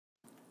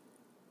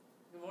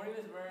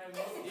is Vern.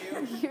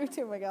 I missed you. You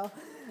too, Miguel.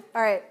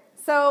 All right.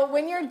 So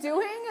when you're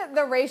doing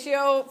the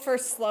ratio for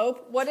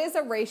slope, what is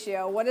a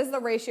ratio? What is the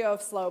ratio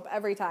of slope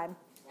every time?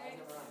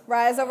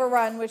 Rise over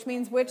run, which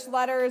means which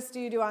letters do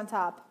you do on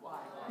top?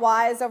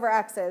 Y's over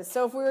x's.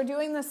 So if we were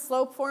doing the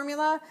slope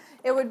formula,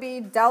 it would be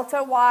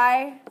delta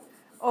y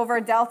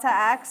over delta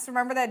x.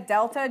 Remember that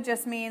delta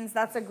just means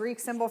that's a Greek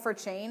symbol for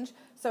change.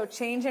 So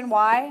change in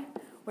y,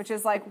 which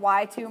is like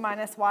y2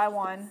 minus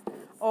y1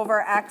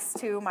 over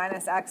x2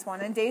 minus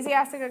x1. And Daisy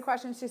asked a good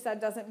question. She said,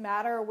 doesn't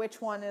matter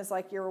which one is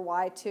like your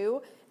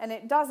y2. And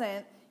it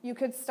doesn't. You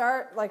could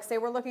start, like say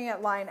we're looking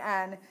at line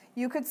n,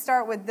 you could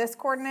start with this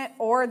coordinate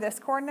or this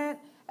coordinate,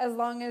 as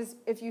long as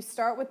if you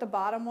start with the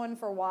bottom one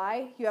for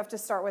y, you have to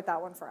start with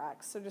that one for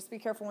x. So just be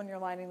careful when you're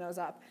lining those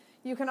up.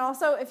 You can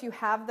also, if you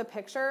have the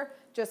picture,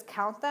 just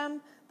count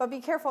them. But be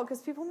careful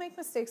because people make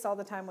mistakes all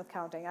the time with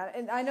counting.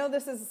 And I know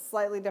this is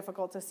slightly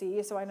difficult to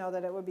see, so I know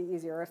that it would be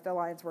easier if the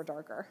lines were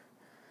darker.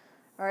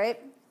 All right?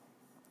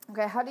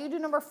 Okay, how do you do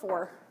number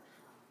 4?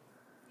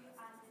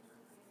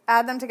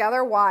 Add them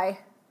together. Why?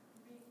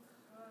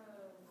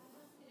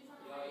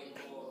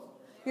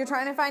 You're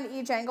trying to find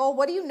each angle.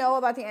 What do you know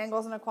about the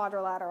angles in a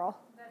quadrilateral?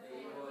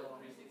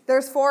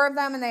 There's 4 of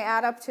them, and they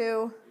add up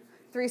to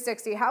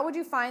 360. How would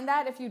you find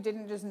that if you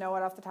didn't just know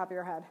it off the top of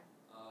your head?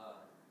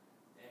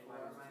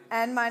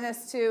 N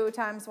minus 2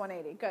 times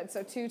 180. Good.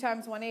 So 2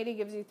 times 180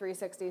 gives you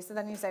 360. So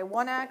then you say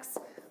 1x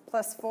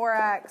plus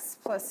 4x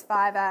plus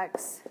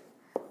 5x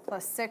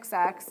plus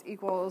 6x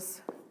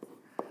equals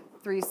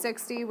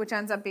 360, which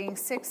ends up being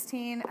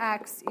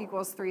 16x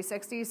equals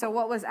 360. So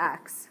what was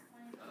x?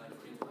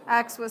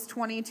 X was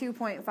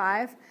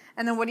 22.5.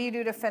 And then what do you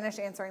do to finish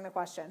answering the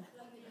question?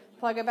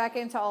 Plug it back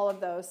into all of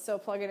those. So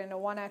plug it into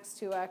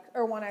 1x, 2x,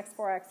 or 1x,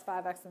 4x,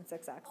 5x, and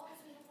 6x.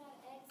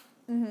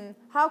 Mm-hmm.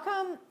 How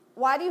come,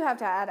 why do you have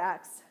to add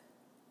x?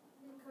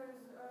 Because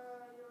you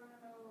want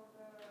to know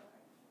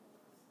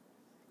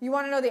the You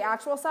want to know the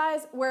actual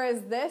size,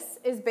 whereas this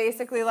is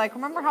basically like,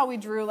 remember how we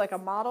drew like a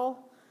model?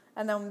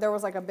 And then there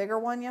was like a bigger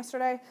one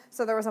yesterday.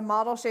 So there was a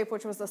model shape,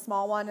 which was the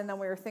small one, and then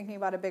we were thinking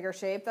about a bigger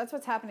shape. That's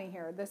what's happening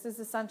here. This is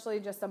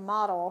essentially just a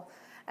model,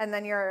 and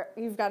then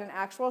you've got an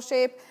actual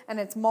shape, and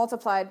it's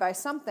multiplied by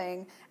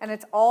something, and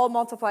it's all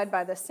multiplied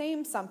by the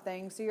same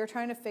something, so you're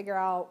trying to figure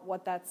out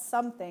what that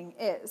something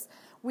is.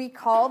 We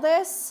call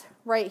this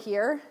right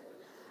here,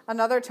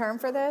 another term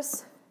for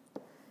this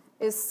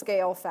is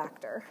scale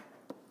factor.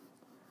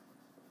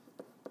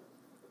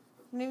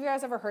 Any of you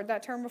guys ever heard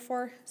that term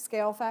before?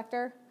 Scale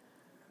factor?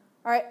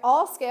 All right,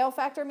 all scale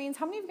factor means,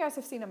 how many of you guys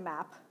have seen a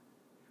map?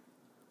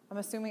 I'm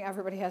assuming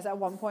everybody has at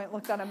one point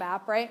looked on a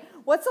map, right?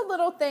 What's a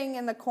little thing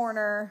in the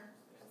corner?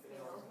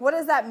 What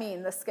does that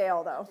mean, the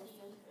scale, though?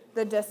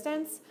 The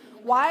distance?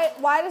 Why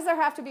does there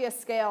have to be a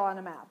scale on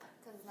a map?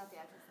 Because it's not the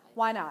actual size.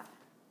 Why not?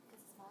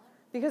 Because it's smaller.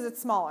 Because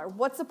it's smaller.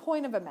 What's the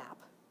point of a map?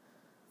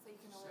 So you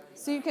can know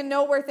So you can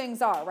know where where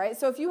things are, right?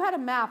 So if you had a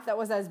map that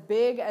was as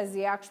big as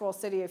the actual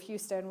city of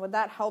Houston, would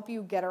that help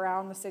you get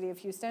around the city of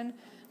Houston?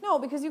 No,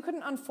 because you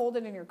couldn't unfold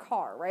it in your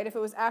car, right? If it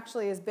was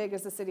actually as big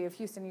as the city of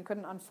Houston, you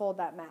couldn't unfold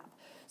that map.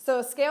 So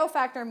a scale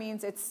factor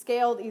means it's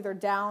scaled either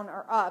down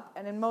or up,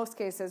 and in most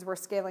cases, we're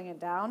scaling it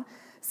down.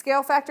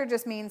 Scale factor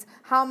just means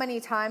how many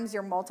times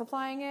you're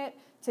multiplying it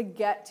to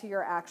get to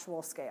your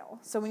actual scale.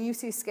 So when you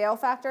see scale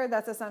factor,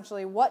 that's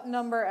essentially what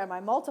number am I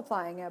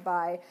multiplying it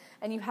by,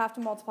 and you have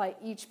to multiply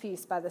each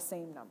piece by the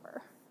same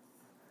number.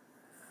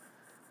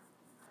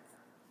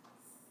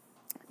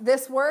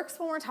 This works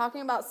when we're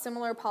talking about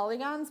similar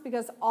polygons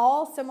because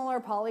all similar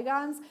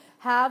polygons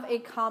have a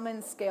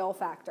common scale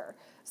factor.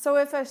 So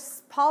if a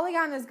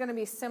polygon is going to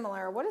be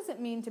similar, what does it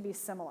mean to be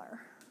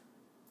similar?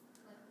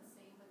 like the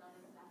same but not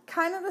exactly.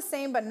 Kind of the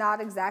same, but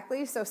not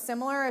exactly. So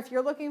similar, if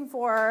you're looking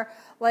for,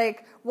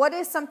 like, what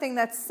is something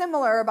that's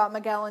similar about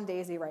Miguel and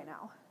Daisy right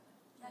now?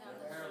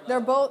 They're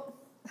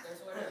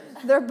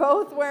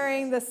both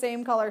wearing the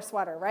same color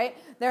sweater, right?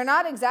 They're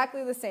not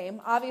exactly the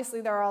same. Obviously,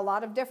 there are a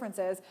lot of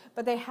differences,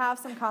 but they have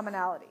some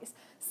commonalities.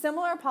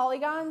 Similar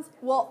polygons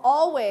will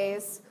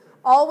always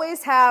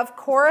have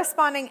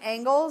corresponding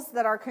angles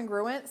that are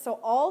congruent, so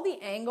all the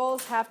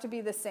angles have to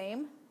be the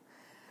same.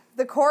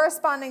 The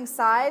corresponding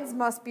sides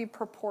must be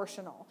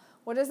proportional.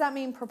 What does that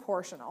mean,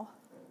 proportional?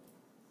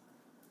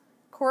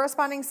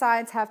 Corresponding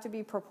sides have to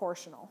be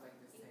proportional.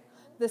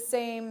 The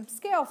same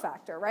scale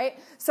factor, right?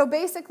 So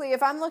basically,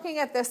 if I'm looking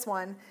at this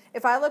one,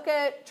 if I look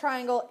at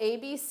triangle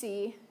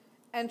ABC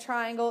and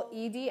triangle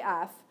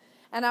EDF,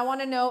 and I want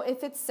to know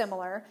if it's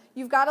similar,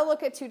 you've got to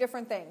look at two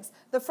different things.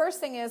 The first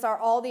thing is, are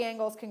all the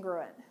angles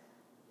congruent?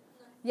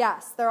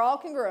 Yes, they're all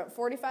congruent.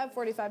 45,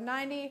 45,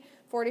 90,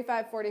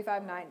 45,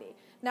 45, 90.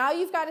 Now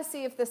you've got to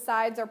see if the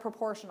sides are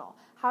proportional.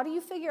 How do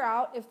you figure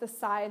out if the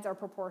sides are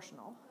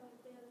proportional?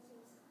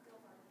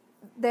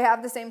 They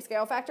have the same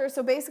scale factor.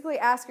 So basically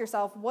ask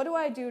yourself, what do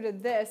I do to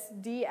this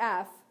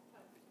DF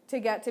to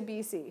get to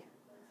BC?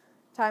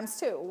 Times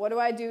 2. What do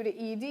I do to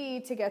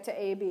ED to get to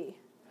AB?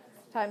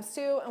 Times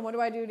 2. And what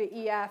do I do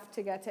to EF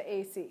to get to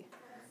AC?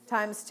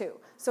 Times 2.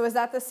 So is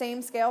that the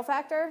same scale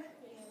factor?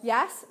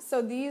 Yes?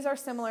 So these are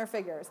similar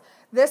figures.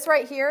 This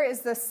right here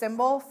is the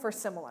symbol for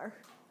similar.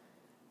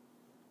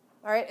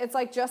 All right? It's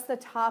like just the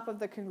top of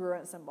the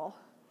congruent symbol.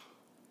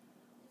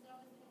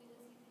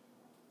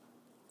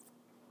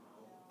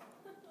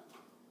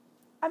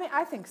 I mean,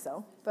 I think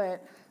so,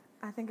 but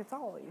I think it's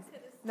all easy.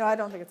 No, I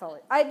don't think it's all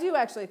easy. I do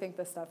actually think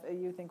this stuff,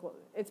 you think,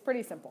 it's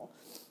pretty simple.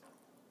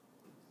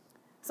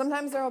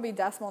 Sometimes there will be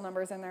decimal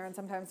numbers in there, and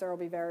sometimes there will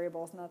be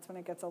variables, and that's when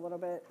it gets a little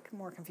bit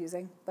more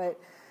confusing. But,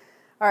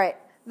 all right.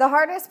 The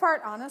hardest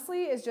part,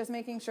 honestly, is just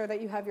making sure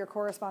that you have your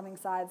corresponding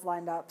sides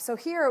lined up. So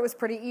here it was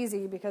pretty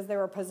easy because they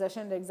were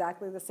positioned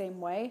exactly the same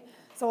way.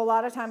 So a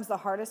lot of times the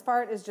hardest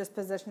part is just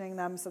positioning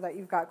them so that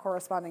you've got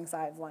corresponding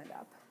sides lined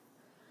up.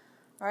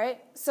 All right,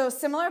 so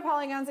similar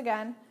polygons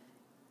again.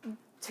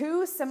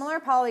 Two similar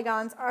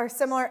polygons are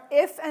similar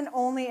if and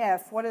only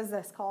if. What is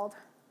this called?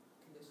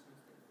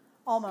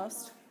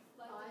 Almost.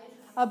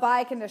 A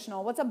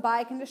biconditional. What's a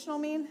biconditional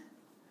mean?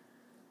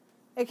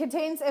 It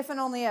contains if and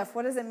only if.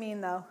 What does it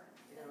mean, though?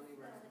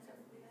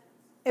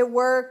 It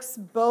works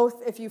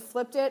both if you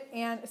flipped it.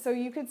 And so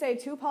you could say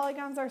two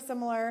polygons are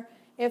similar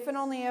if and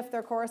only if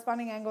their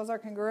corresponding angles are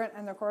congruent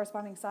and their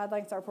corresponding side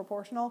lengths are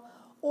proportional.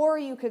 Or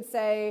you could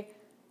say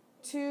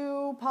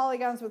two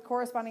polygons with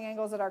corresponding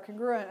angles that are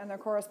congruent and their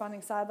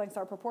corresponding side lengths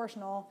are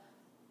proportional.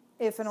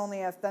 If and only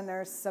if, then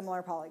there's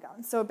similar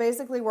polygons. So it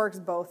basically works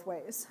both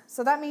ways.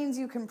 So that means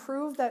you can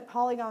prove that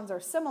polygons are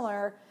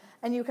similar,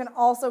 and you can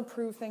also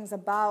prove things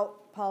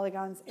about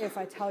polygons if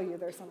I tell you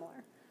they're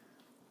similar.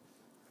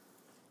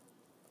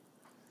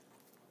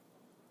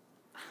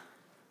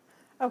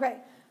 Okay,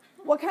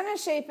 what kind of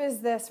shape is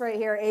this right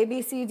here? A,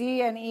 B, C,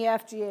 D, and E,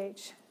 F, G,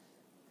 H.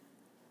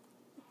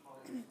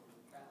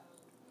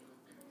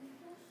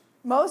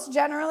 Most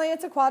generally,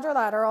 it's a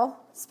quadrilateral.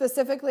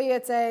 Specifically,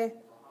 it's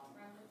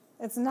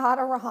not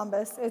a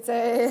rhombus. It's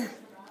a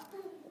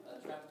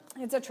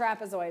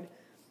trapezoid.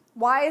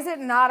 Why is it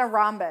not a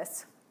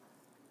rhombus?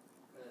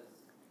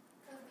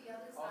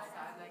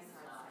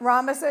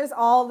 Rhombuses,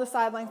 all the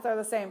side lengths are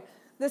the same.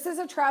 This is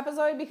a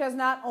trapezoid because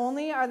not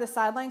only are the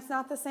side lengths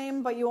not the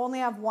same, but you only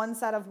have one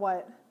set of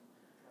what?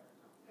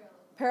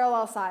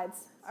 Parallel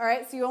sides. All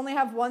right, so you only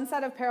have one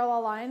set of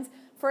parallel lines.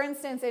 For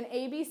instance, in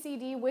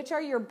ABCD, which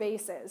are your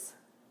bases?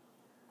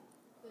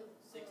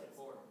 6 and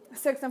 4.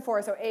 6 and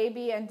 4, so A,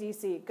 B, and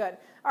DC. Good.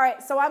 All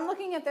right, so I'm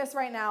looking at this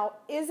right now.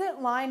 Is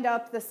it lined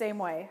up the same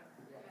way?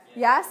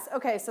 Yes?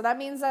 Okay, so that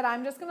means that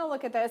I'm just going to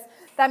look at this.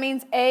 That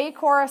means A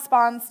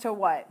corresponds to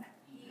what?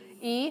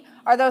 E.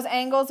 Are those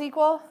angles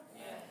equal?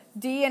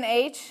 D and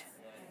H?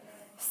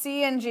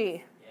 C and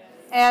G?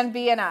 And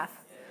B and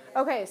F?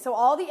 Okay, so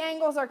all the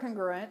angles are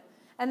congruent,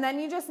 and then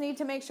you just need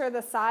to make sure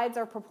the sides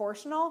are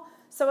proportional.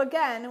 So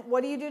again,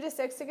 what do you do to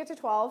 6 to get to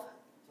 12?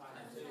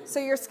 So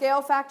your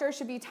scale factor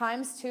should be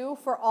times 2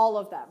 for all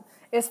of them.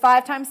 Is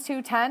 5 times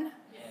 2 10?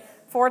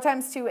 4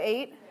 times 2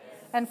 8?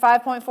 And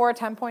 5.4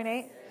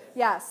 10.8?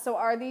 Yes. So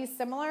are these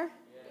similar?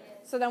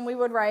 So then we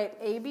would write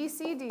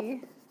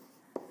ABCD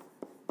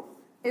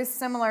is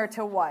similar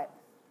to what?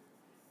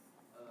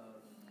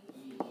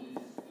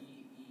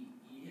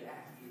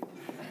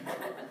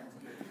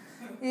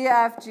 E,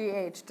 F, G,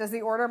 H. Does the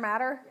order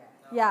matter?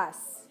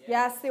 Yes.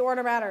 Yes, the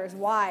order matters.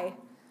 Why?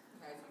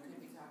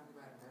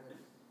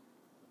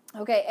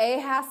 Okay,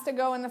 A has to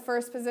go in the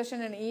first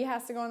position and E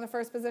has to go in the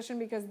first position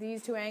because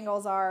these two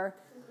angles are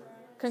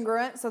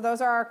congruent. So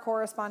those are our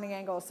corresponding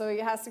angles. So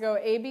it has to go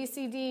A, B,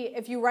 C, D.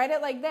 If you write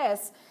it like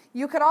this,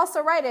 you could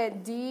also write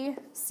it D,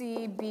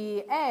 C,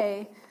 B,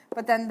 A,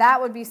 but then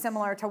that would be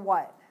similar to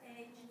what?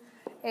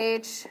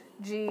 H,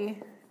 G,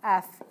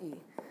 F, E.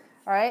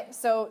 All right,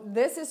 so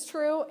this is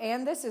true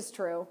and this is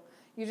true.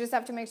 You just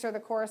have to make sure the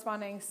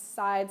corresponding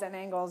sides and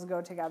angles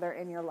go together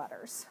in your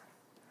letters.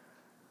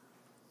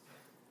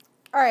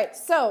 All right,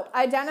 so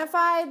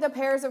identify the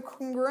pairs of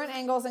congruent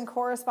angles and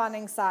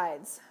corresponding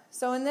sides.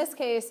 So in this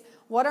case,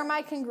 what are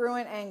my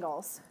congruent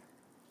angles?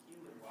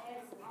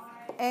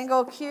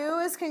 Angle Q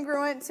is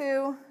congruent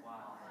to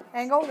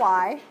angle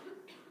Y.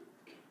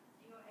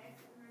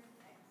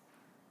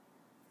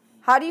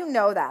 How do you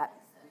know that?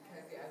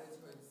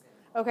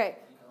 Okay,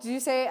 did you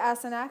say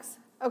S and X?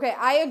 Okay,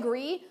 I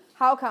agree.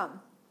 How come?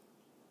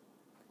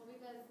 Well,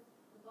 because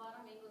the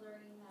bottom angles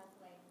already have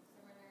like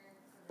similar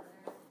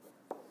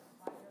to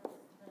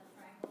the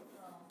triangle,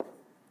 so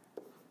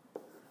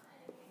I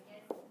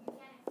guess you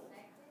can't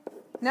expect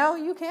it. No,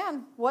 you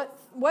can.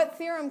 What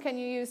theorem can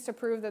you use to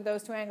prove that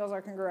those two angles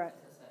are congruent?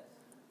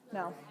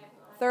 No.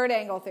 Third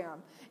angle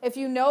theorem. If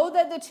you know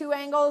that the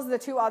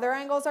two other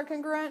angles are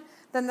congruent,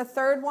 then the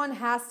third one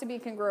has to be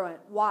congruent.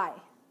 Why?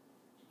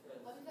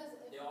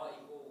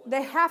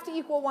 They have to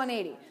equal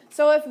 180.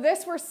 So if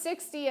this were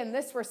 60 and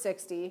this were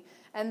 60,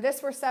 and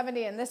this were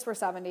 70 and this were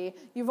 70,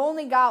 you've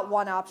only got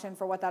one option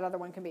for what that other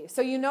one can be.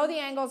 So you know the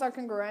angles are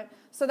congruent.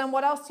 So then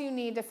what else do you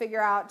need to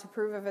figure out to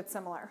prove if it's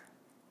similar?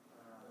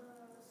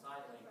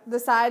 The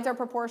sides are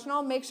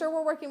proportional. Make sure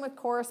we're working with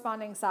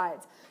corresponding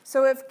sides.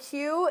 So if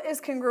Q is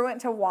congruent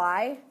to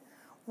Y,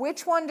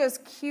 which one does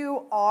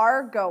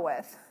QR go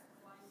with?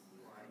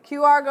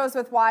 QR goes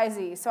with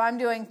YZ. So I'm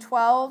doing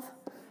 12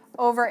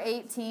 over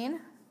 18.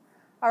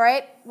 All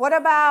right, what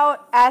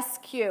about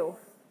SQ?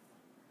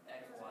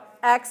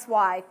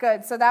 XY,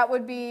 good. So that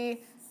would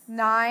be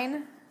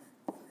 9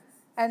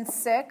 and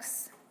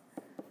 6.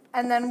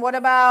 And then what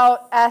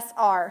about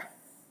SR?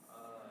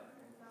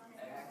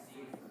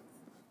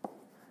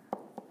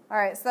 All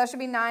right, so that should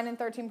be 9 and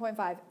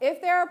 13.5.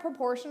 If they are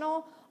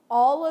proportional,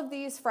 all of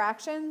these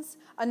fractions,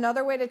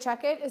 another way to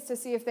check it is to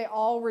see if they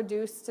all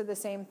reduce to the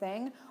same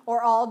thing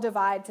or all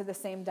divide to the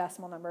same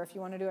decimal number if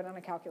you want to do it on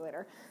a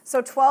calculator.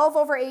 So 12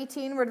 over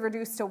 18 would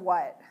reduce to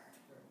what?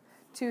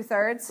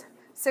 2/3.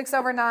 6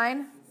 over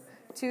 9?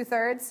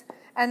 2/3.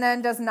 And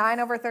then does 9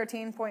 over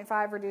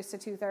 13.5 reduce to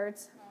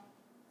 2/3?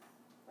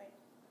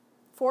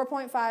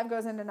 4.5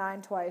 goes into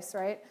 9 twice,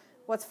 right?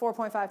 What's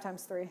 4.5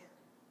 times 3?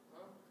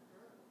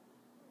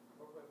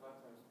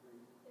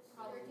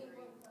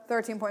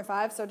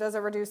 13.5, so does it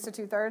reduce to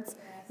 2/3?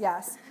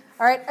 Yes.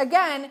 All right,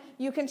 again,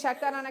 you can check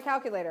that on a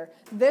calculator.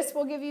 This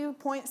will give you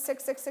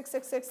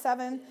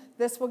 0.666667,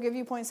 this will give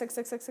you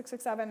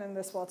 0.666667, and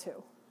this will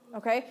too.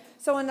 Okay,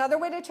 so another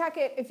way to check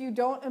it, if you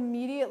don't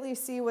immediately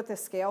see what the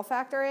scale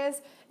factor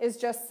is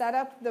just set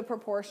up the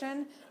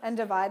proportion and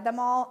divide them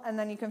all, and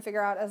then you can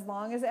figure out as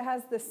long as it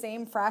has the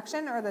same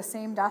fraction or the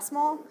same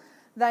decimal,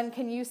 then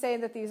can you say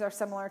that these are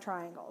similar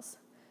triangles?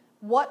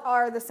 What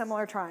are the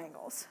similar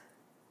triangles?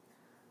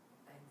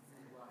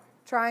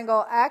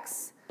 Triangle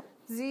X,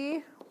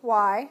 Z,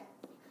 Y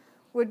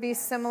would be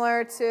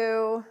similar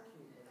to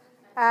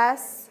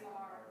S,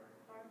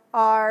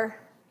 R,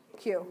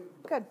 Q.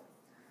 Good.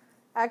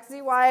 X,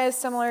 Z, Y is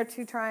similar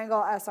to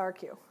triangle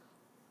SRQ.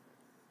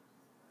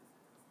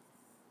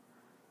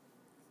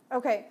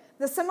 Okay,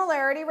 the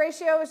similarity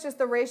ratio is just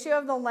the ratio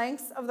of the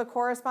lengths of the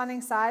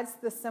corresponding sides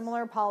to the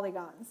similar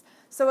polygons.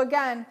 So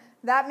again,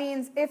 that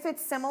means if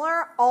it's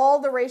similar, all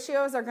the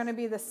ratios are going to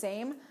be the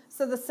same.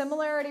 So the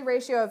similarity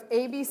ratio of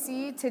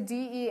ABC to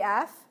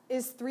DEF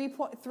is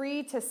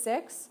 3 to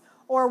 6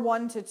 or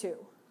 1 to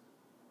 2.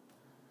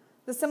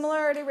 The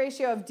similarity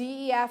ratio of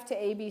DEF to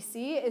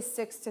ABC is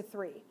 6 to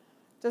 3.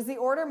 Does the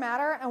order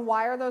matter, and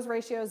why are those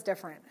ratios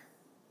different?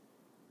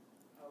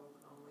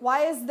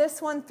 Why is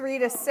this one 3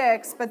 to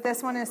 6, but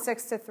this one is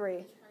 6 to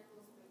 3?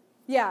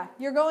 Yeah,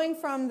 you're going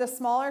from the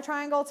smaller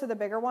triangle to the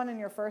bigger one in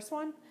your first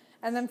one,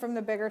 and then from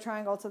the bigger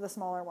triangle to the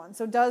smaller one.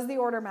 So does the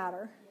order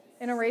matter?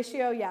 In a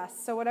ratio, yes.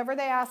 So whatever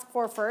they ask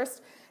for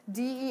first,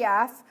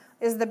 DEF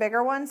is the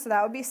bigger one, so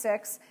that would be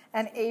 6,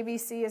 and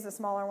ABC is the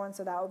smaller one,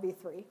 so that would be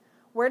 3.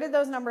 Where did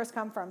those numbers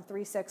come from,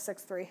 3, 6,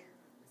 6, 3?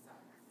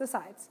 The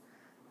sides.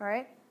 All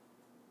right?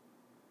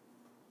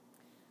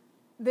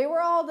 They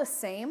were all the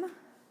same.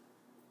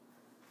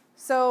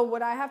 So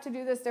would I have to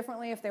do this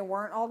differently if they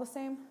weren't all the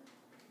same?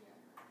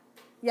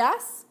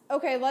 Yes?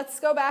 Okay, let's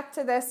go back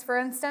to this, for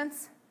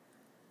instance.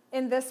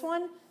 In this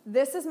one,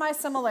 this is my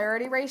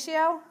similarity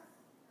ratio.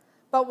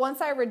 But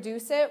once I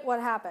reduce it, what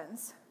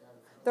happens?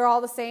 They're all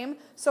the same.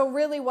 So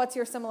really, what's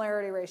your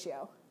similarity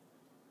ratio?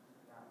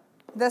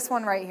 This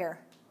one right here.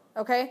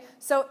 Okay?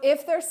 So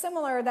if they're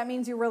similar, that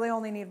means you really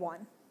only need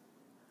one.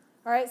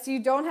 All right? So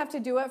you don't have to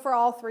do it for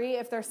all three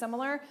if they're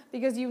similar,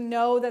 because you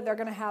know that they're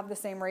going to have the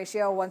same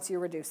ratio once you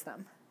reduce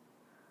them.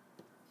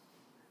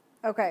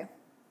 Okay.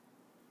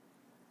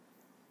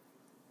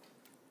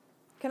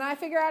 Can I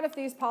figure out if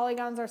these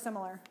polygons are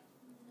similar?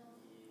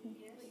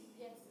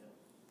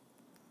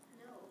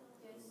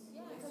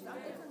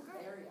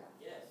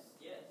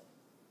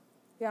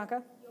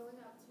 Bianca?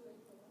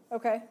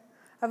 Okay.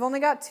 I've only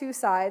got 2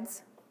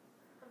 sides.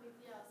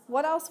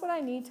 What else would I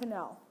need to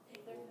know?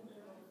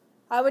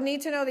 I would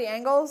need to know the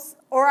angles,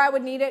 or I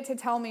would need it to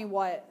tell me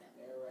what?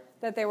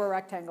 That they were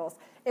rectangles.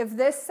 If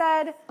this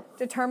said,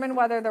 determine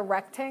whether the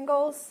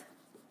rectangles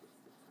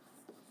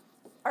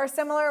are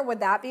similar, would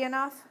that be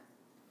enough?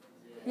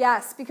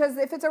 Yes, because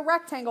if it's a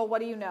rectangle,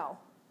 what do you know?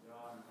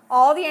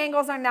 All the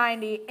angles are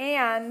 90,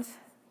 and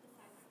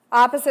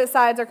opposite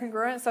sides are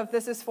congruent. So if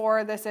this is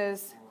 4, this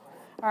is...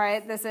 All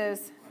right, this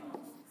is,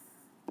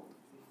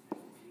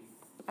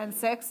 and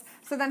 6.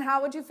 So then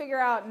how would you figure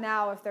out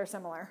now if they're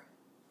similar?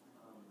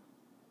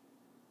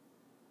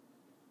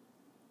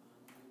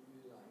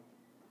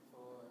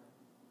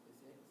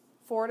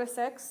 4 to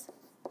 6.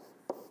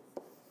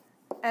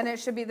 And it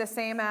should be the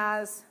same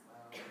as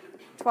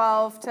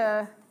 12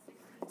 to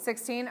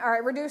 16. All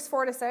right, reduce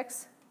 4 to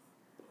 6.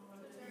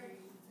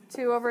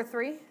 2 over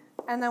 3.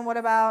 And then what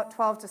about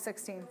 12 to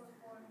 16?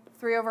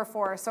 3 over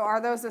 4. So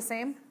are those the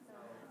same?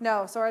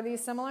 No. So are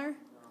these similar?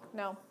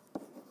 No.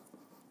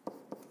 So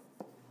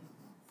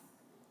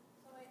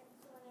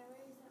whenever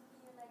you sent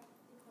me like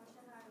the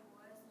question how it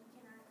was, you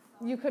cannot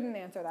solve You couldn't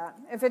answer that.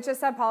 If it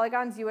just said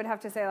polygons, you would have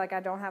to say, like, I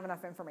don't have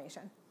enough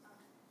information.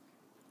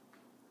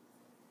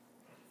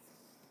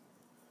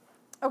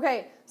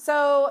 Okay,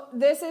 so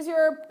this is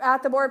your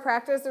at the board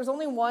practice. There's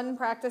only one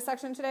practice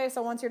section today,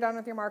 so once you're done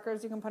with your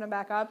markers, you can put them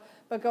back up.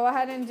 But go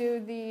ahead and do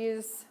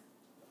these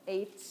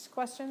 8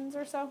 questions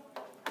or so.